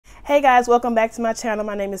Hey guys, welcome back to my channel.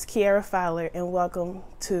 My name is KiearraFowler and welcome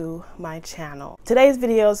to my channel. Today's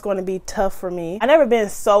video is going to be tough for me. I've never been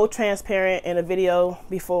so transparent in a video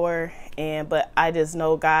before, but I just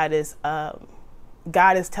know God is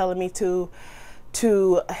telling me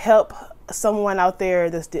to help someone out there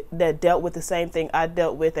that dealt with the same thing I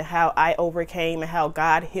dealt with, and how I overcame, and how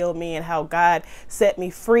God healed me, and how God set me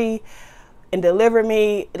free and delivered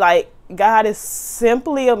me. Like, God is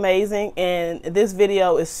simply amazing, and this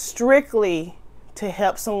video is strictly to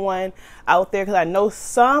help someone out there, because I know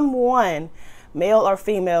someone, male or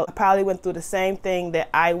female, probably went through the same thing that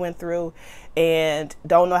I went through and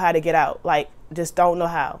don't know how to get out. Like, just don't know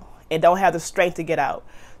how and don't have the strength to get out.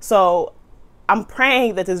 So I'm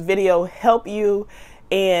praying that this video help you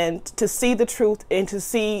and to see the truth, and to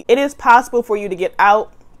see it is possible for you to get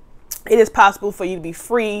out. It is possible for you to be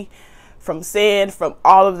free from sin, from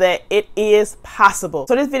all of that. It is possible.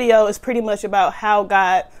 So this video is pretty much about how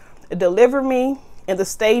God delivered me and the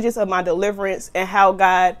stages of my deliverance, and how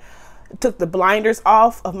God took the blinders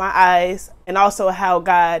off of my eyes, and also how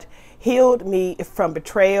God healed me from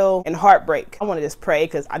betrayal and heartbreak. I want to just pray,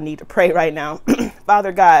 because I need to pray right now.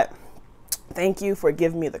 Father God, thank you for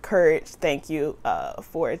giving me the courage. Thank you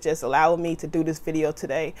for just allowing me to do this video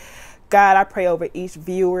today. God, I pray over each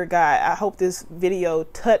viewer, God. I hope this video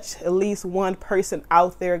touched at least one person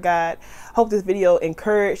out there, God. I hope this video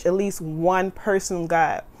encouraged at least one person,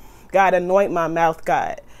 God. God, anoint my mouth,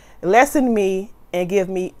 God. Lessen me and give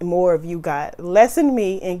me more of you, God. Lessen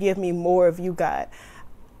me and give me more of you, God.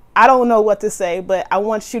 I don't know what to say, but I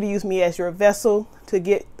want you to use me as your vessel to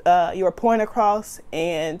get your point across,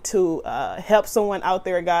 and to help someone out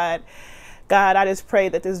there, God. God, I just pray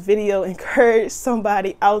that this video encourage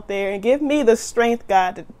somebody out there, and give me the strength,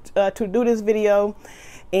 God, to do this video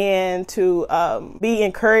and to be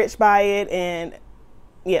encouraged by it. And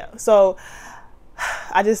yeah, so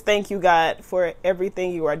I just thank you, God, for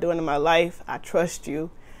everything you are doing in my life. I trust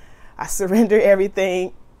you. I surrender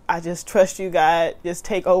everything. I just trust you, God. Just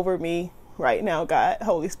take over me right now, God.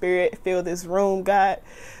 Holy Spirit, fill this room, God.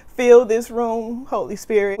 Fill this room, Holy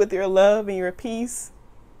Spirit, with your love and your peace.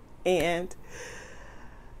 And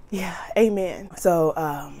yeah, amen. So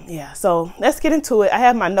so let's get into it. I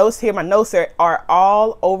have my notes here. My notes are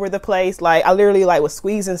all over the place. Like, I literally was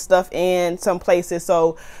squeezing stuff in some places,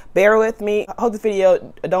 so bear with me. I hope this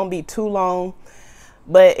video don't be too long,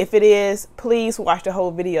 but if it is, please watch the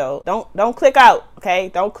whole video. Don't click out, okay?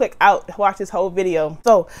 Don't click out. Watch this whole video.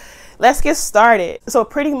 So let's get started. So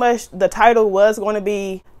pretty much the title was going to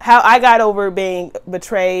be how I got over being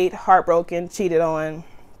betrayed, heartbroken, cheated on,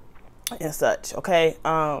 and such, okay?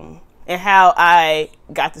 And how I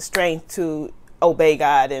got the strength to obey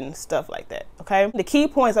God and stuff like that, okay? The key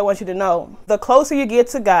points I want you to know: the closer you get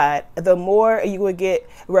to God, the more you will get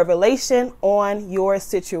revelation on your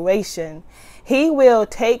situation. He will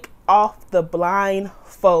take off the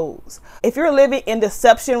blindfolds. If you're living in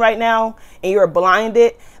deception right now and you're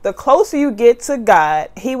blinded, the closer you get to God,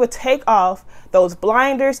 he will take off those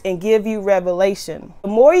blinders and give you revelation. The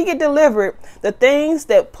more you get delivered, the things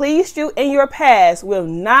that pleased you in your past will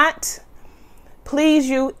not please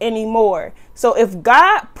you anymore. So if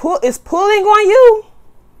God is pulling on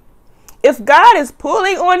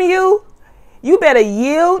you, you better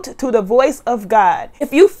yield to the voice of God.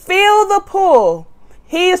 If you feel the pull,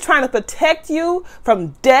 he is trying to protect you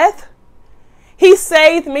from death. He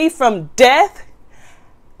saved me from death.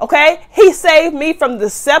 Okay? He saved me from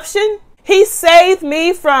deception. He saved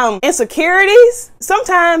me from insecurities.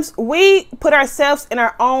 Sometimes we put ourselves in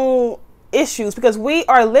our own issues because we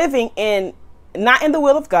are living not in the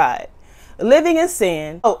will of God, living in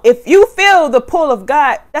sin. So if you feel the pull of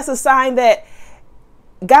God, that's a sign that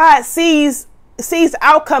God sees the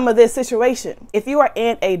outcome of this situation. If you are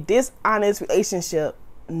in a dishonest relationship,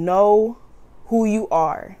 know who you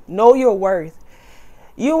are. Know your worth.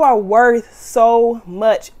 You are worth so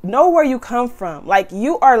much. Know where you come from. Like,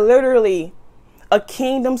 you are literally a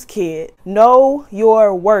kingdom's kid. Know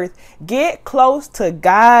your worth. Get close to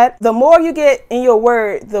God. The more you get in your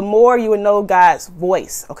word, the more you will know God's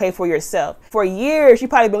voice, okay, for yourself. For years, you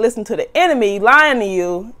probably been listening to the enemy lying to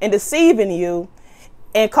you and deceiving you,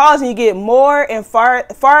 and causing you to get more and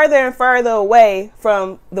farther and farther away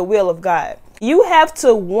from the will of God. You have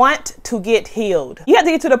to want to get healed. You have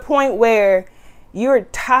to get to the point where you're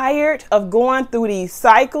tired of going through these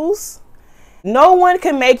cycles. No one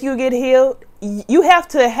can make you get healed. You have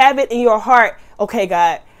to have it in your heart. Okay,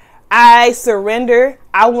 God, I surrender.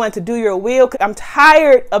 I want to do your will. I'm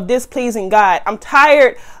tired of displeasing God. I'm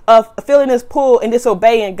tired of feeling this pull and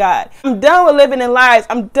disobeying God. I'm done with living in lies.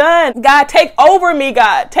 I'm done. God, take over me,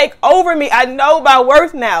 God. Take over me. I know my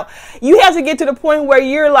worth now. You have to get to the point where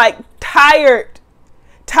you're like tired.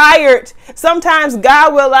 Sometimes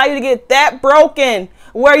God will allow you to get that broken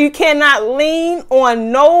where you cannot lean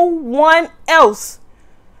on no one else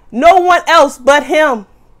but him.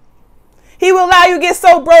 He will allow you to get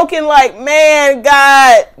so broken like, man,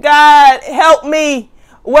 God, help me.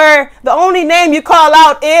 Where the only name you call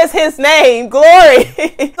out is his name. Glory.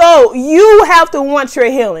 So you have to want your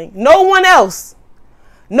healing. No one else.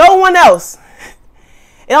 No one else.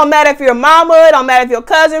 It don't matter if your mama, it don't matter if your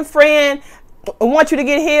cousin, friend want you to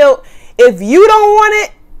get healed. If you don't want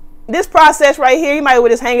it, this process right here, you might well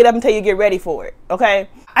just hang it up until you get ready for it. Okay.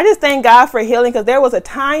 I just thank God for healing, because there was a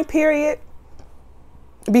time period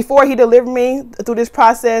before he delivered me through this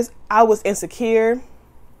process. I was insecure.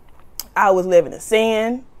 I was living in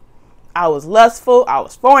sin. I was lustful. I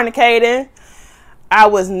was fornicating. I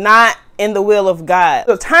was not in the will of God.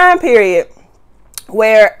 The time period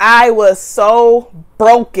where I was so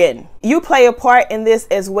broken. You play a part in this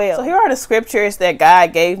as well. So here are the scriptures that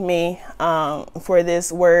God gave me for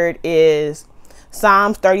this word is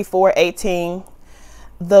Psalms 34:18.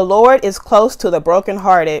 The Lord is close to the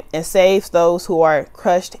brokenhearted and saves those who are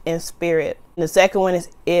crushed in spirit. And the second one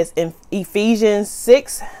is in Ephesians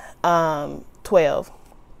 6:12.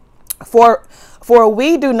 For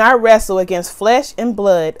we do not wrestle against flesh and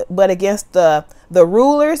blood, but against the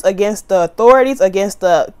rulers, against the authorities, against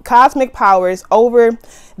the cosmic powers over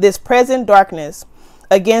this present darkness,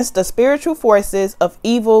 against the spiritual forces of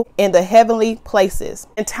evil in the heavenly places.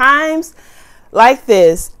 In times like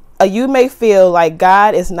this, you may feel like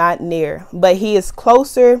God is not near, but he is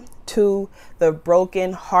closer to the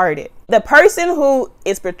brokenhearted. The person who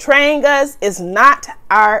is betraying us is not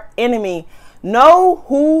our enemy. Know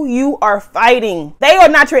who you are fighting. They are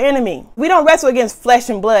not your enemy. We don't wrestle against flesh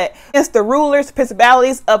and blood. Against the rulers,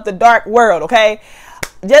 principalities of the dark world, okay?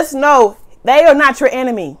 Just know they are not your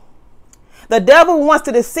enemy. The devil wants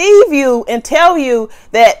to deceive you and tell you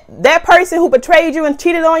that that person who betrayed you and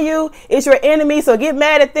cheated on you is your enemy. So get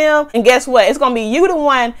mad at them. And guess what? It's going to be you, the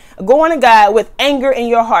one going to God with anger in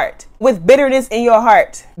your heart, with bitterness in your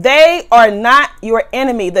heart. They are not your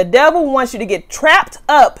enemy. The devil wants you to get trapped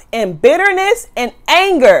up in bitterness and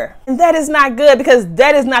anger. And that is not good, because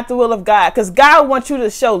that is not the will of God, because God wants you to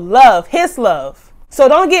show love, his love. So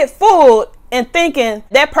don't get fooled in thinking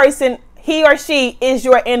that person, he or she, is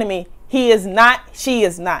your enemy. He is not, she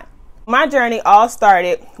is not. My journey all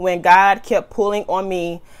started when God kept pulling on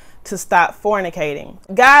me to stop fornicating.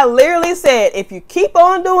 God literally said, if you keep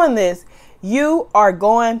on doing this, you are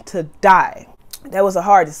going to die. That was a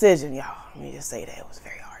hard decision, y'all. Let me just say that. It was a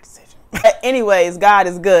very hard decision. But anyways, God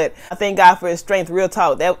is good. I thank God for his strength. Real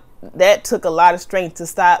talk. That took a lot of strength to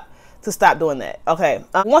stop doing that. Okay.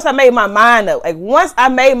 Once I made my mind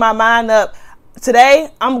up, today,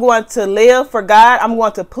 I'm going to live for God. I'm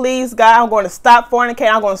going to please God. I'm going to stop fornicating.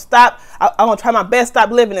 I'm going to try my best to stop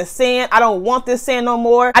living in sin. I don't want this sin no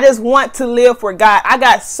more. I just want to live for God. I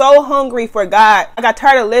got so hungry for God. I got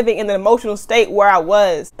tired of living in the emotional state where I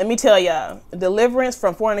was. Let me tell y'all, deliverance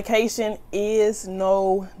from fornication is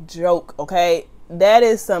no joke, okay? That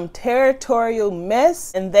is some territorial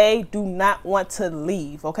mess, and they do not want to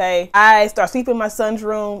leave, okay? I start sleeping in my son's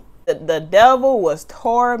room. The devil was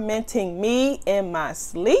tormenting me in my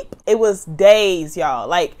sleep. It was days, y'all,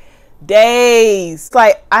 like days.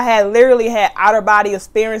 Like I had literally had outer body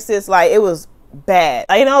experiences. Like it was bad.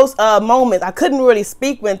 Like, in those moments, I couldn't really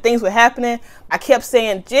speak when things were happening. I kept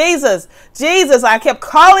saying, Jesus, Jesus. I kept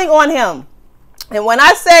calling on him. And when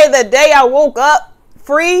I say the day I woke up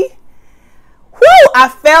free, I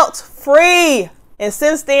felt free. And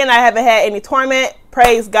since then, I haven't had any torment.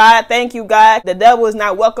 Praise God. Thank you, God. The devil is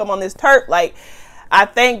not welcome on this turf. Like, I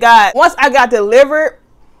thank God. Once I got delivered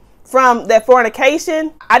from that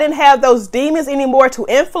fornication, I didn't have those demons anymore to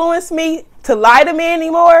influence me, to lie to me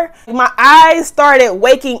anymore. My eyes started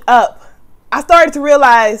waking up. I started to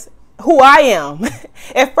realize who I am.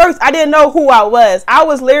 At first, I didn't know who I was. I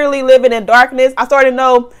was literally living in darkness. I started to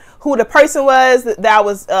know who the person was that I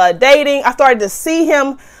was dating. I started to see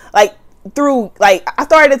him I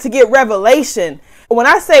started to get revelation. When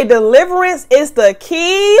I say deliverance is the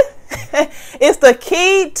key, it's the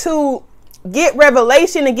key to get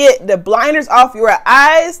revelation and get the blinders off your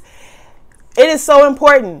eyes. It is so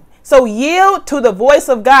important. So yield to the voice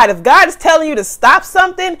of God. If God is telling you to stop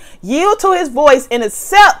something, yield to his voice and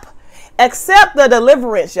accept the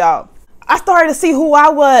deliverance, y'all. I started to see who I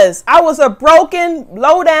was. I was a broken,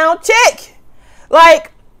 low down chick.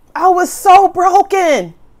 Like, I was so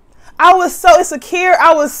broken. I was so insecure.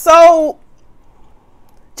 I was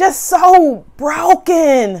just so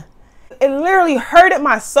broken. It literally hurted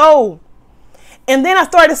my soul. And then I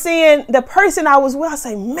started seeing the person I was with. I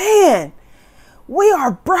say, man, we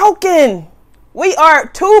are broken. We are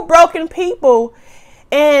two broken people.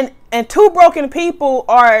 And two broken people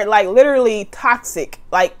are like literally toxic.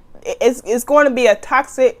 Like it's going to be a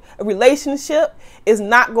toxic relationship. It's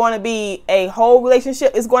not going to be a whole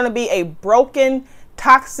relationship. It's going to be a broken,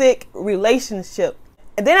 toxic relationship.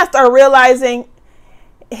 And then I started realizing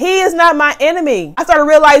he is not my enemy. I started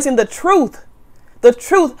realizing the truth. The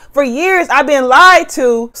truth. For years, I've been lied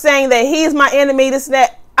to, saying that he is my enemy, this and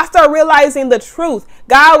that. I started realizing the truth.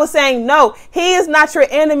 God was saying, no, he is not your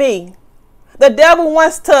enemy. The devil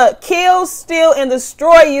wants to kill, steal, and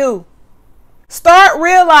destroy you. Start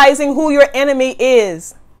realizing who your enemy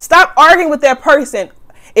is. Stop arguing with that person.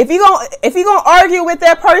 If you're gonna argue with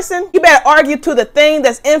that person, you better argue to the thing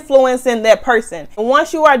that's influencing that person. And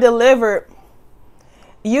once you are delivered,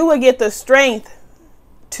 you will get the strength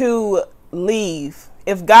to leave.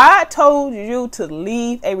 If God told you to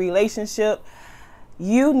leave a relationship,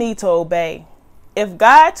 you need to obey. If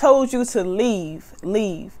God told you to leave,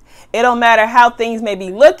 leave. It don't matter how things may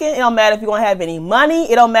be looking. It don't matter if you don't have any money.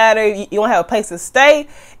 It don't matter if you don't have a place to stay.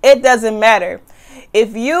 It doesn't matter.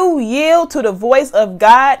 If you yield to the voice of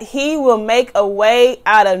God, he will make a way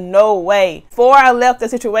out of no way. Before I left the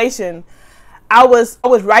situation, I was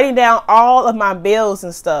writing down all of my bills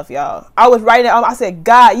and stuff, y'all. I was writing down, I said,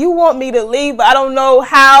 God, you want me to leave, but I don't know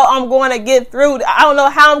how I'm going to get through. I don't know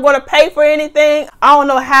how I'm going to pay for anything. I don't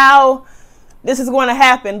know how this is going to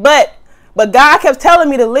happen. But God kept telling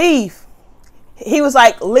me to leave. He was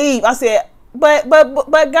like, leave. I said, but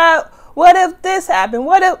God, what if this happened?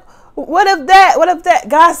 What if that?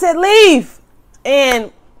 God said, leave.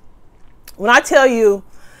 And when I tell you,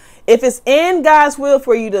 if it's in God's will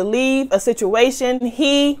for you to leave a situation,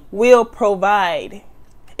 he will provide.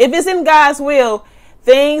 If it's in God's will,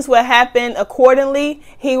 things will happen accordingly.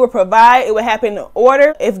 He will provide. It will happen in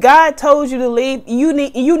order. If God told you to leave, you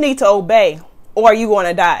need to obey, or you're going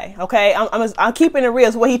to die. Okay, I'm keeping it real.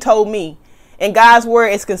 It's what he told me. And God's word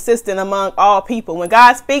is consistent among all people. When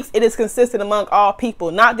God speaks, it is consistent among all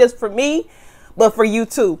people, not just for me, but for you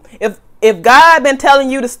too. If God been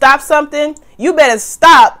telling you to stop something, you better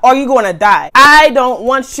stop or you're going to die. I don't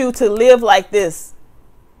want you to live like this.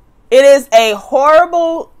 It is a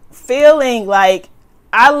horrible feeling. Like,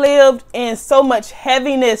 I lived in so much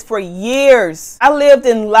heaviness for years. I lived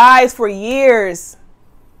in lies for years.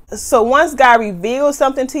 So once God reveals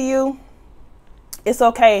something to you, it's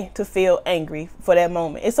okay to feel angry for that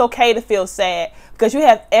moment. It's okay to feel sad, because you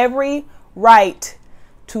have every right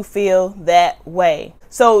to feel that way.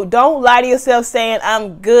 So don't lie to yourself saying,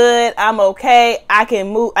 I'm good, I'm okay, I can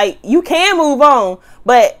move. You can move on,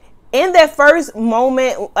 but in that first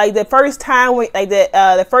moment, like the first time where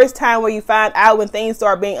you find out when things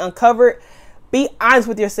start being uncovered, be honest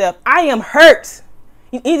with yourself. I am hurt.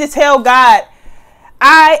 You need to tell God,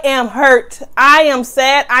 I am hurt. I am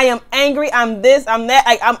sad. I am angry. I'm this, I'm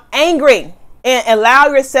that. I'm angry. And allow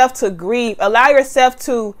yourself to grieve. Allow yourself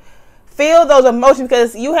to feel those emotions,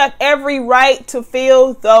 because you have every right to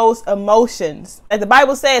feel those emotions. As the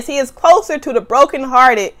Bible says, he is closer to the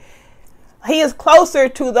brokenhearted. He is closer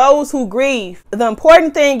to those who grieve. The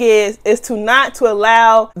important thing is to not to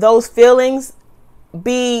allow those feelings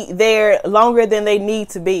be there longer than they need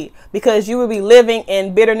to be, because you will be living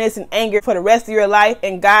in bitterness and anger for the rest of your life,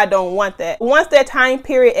 and God don't want that. Once that time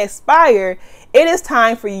period expires, it is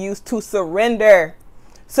time for you to surrender.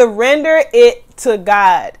 Surrender it to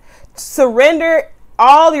God. Surrender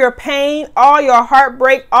all your pain, all your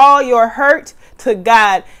heartbreak, all your hurt to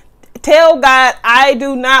God. Tell God, I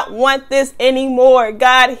do not want this anymore.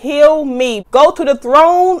 God, heal me. Go to the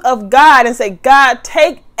throne of God and say, God,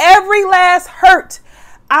 take every last hurt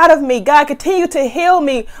out of me. God, continue to heal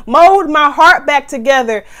me. Mold my heart back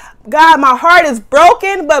together. God, my heart is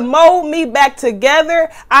broken, but mold me back together.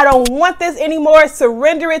 I don't want this anymore.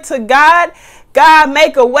 Surrender it to God. God,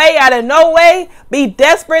 make a way out of no way. Be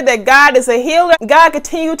desperate that God is a healer. God,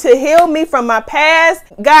 continue to heal me from my past.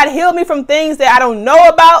 God, heal me from things that I don't know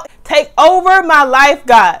about. Take over my life,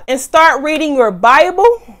 God. And start reading your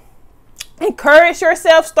Bible. Encourage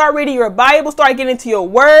yourself. Start reading your Bible. Start getting into your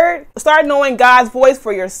word. Start knowing God's voice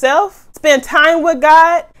for yourself. Spend time with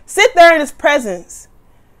God. Sit there in his presence.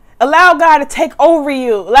 Allow God to take over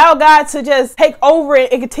you. Allow God to just take over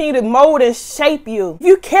it and continue to mold and shape you. If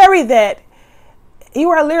you carry that, you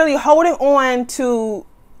are literally holding on to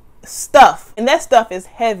stuff, and that stuff is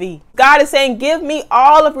heavy. God is saying, give me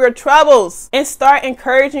all of your troubles, and start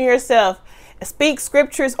encouraging yourself. Speak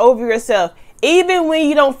scriptures over yourself. Even when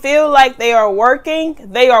you don't feel like they are working,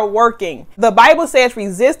 they are working. The Bible says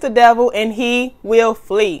resist the devil and he will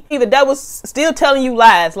flee. The devil's still telling you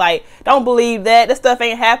lies. Like, don't believe that. That stuff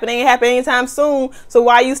ain't happening anytime soon. So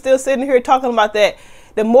why are you still sitting here talking about that?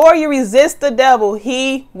 The more you resist the devil,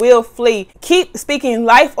 he will flee. Keep speaking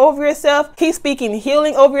life over yourself. Keep speaking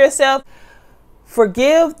healing over yourself.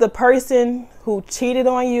 Forgive the person who cheated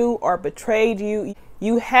on you or betrayed you.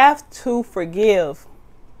 You have to forgive.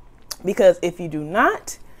 Because if you do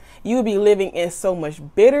not, you will be living in so much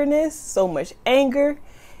bitterness, so much anger.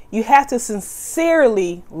 You have to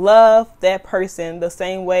sincerely love that person the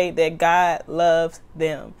same way that God loves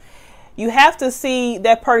them. You have to see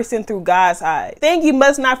that person through God's eyes. Then you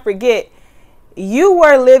must not forget, you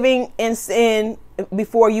were living in sin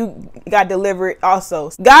before you got delivered also.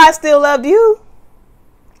 God still loved you.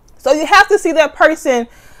 So you have to see that person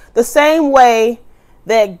the same way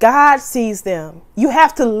that God sees them. You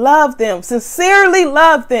have to love them, sincerely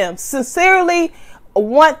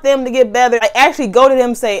want them to get better. I actually go to them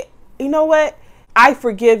and say, you know what? I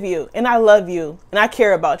forgive you and I love you and I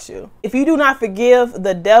care about you. If you do not forgive,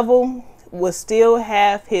 the devil will still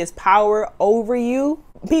have his power over you.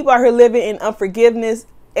 People are here living in unforgiveness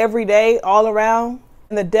every day, all around.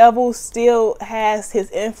 And the devil still has his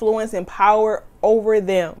influence and power over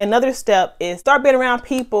them. Another step is start being around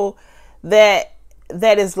people that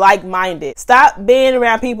is like-minded. Stop being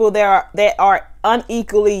around people that are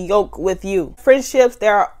unequally yoked with you. Friendships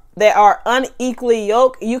that are unequally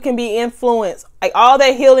yoked, you can be influenced. Like all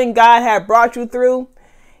that healing God had brought you through,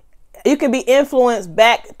 you can be influenced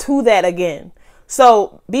back to that again.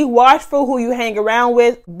 So be watchful who you hang around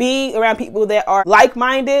with. Be around people that are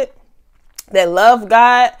like-minded, that love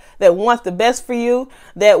God, that wants the best for you,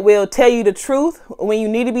 that will tell you the truth when you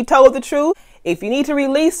need to be told the truth. If you need to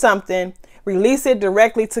release something, release it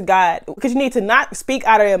directly to God, because you need to not speak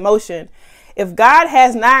out of emotion. If God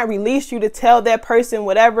has not released you to tell that person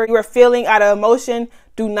whatever you are feeling out of emotion,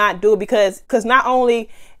 do not do it, because not only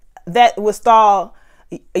that will stall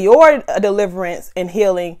your deliverance and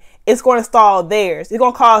healing, it's going to stall theirs. It's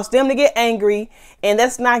going to cause them to get angry, and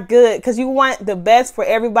that's not good, because you want the best for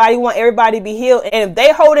everybody. You want everybody to be healed, and if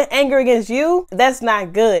they hold an anger against you, that's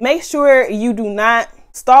not good. Make sure you do not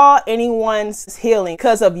stall anyone's healing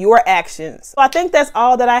because of your actions. So I think that's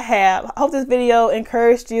all that I have. I hope this video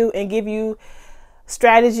encouraged you and give you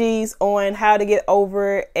strategies on how to get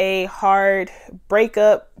over a hard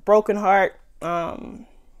breakup, broken heart,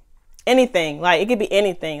 anything. Like it could be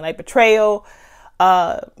anything, like betrayal,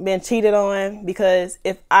 being cheated on. Because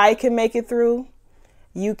if I can make it through,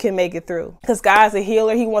 you can make it through. Because God's a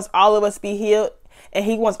healer. He wants all of us to be healed, and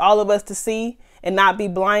he wants all of us to see and not be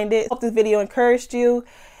blinded. Hope this video encouraged you,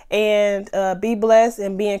 and be blessed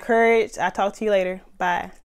and be encouraged. I'll talk to you later. Bye.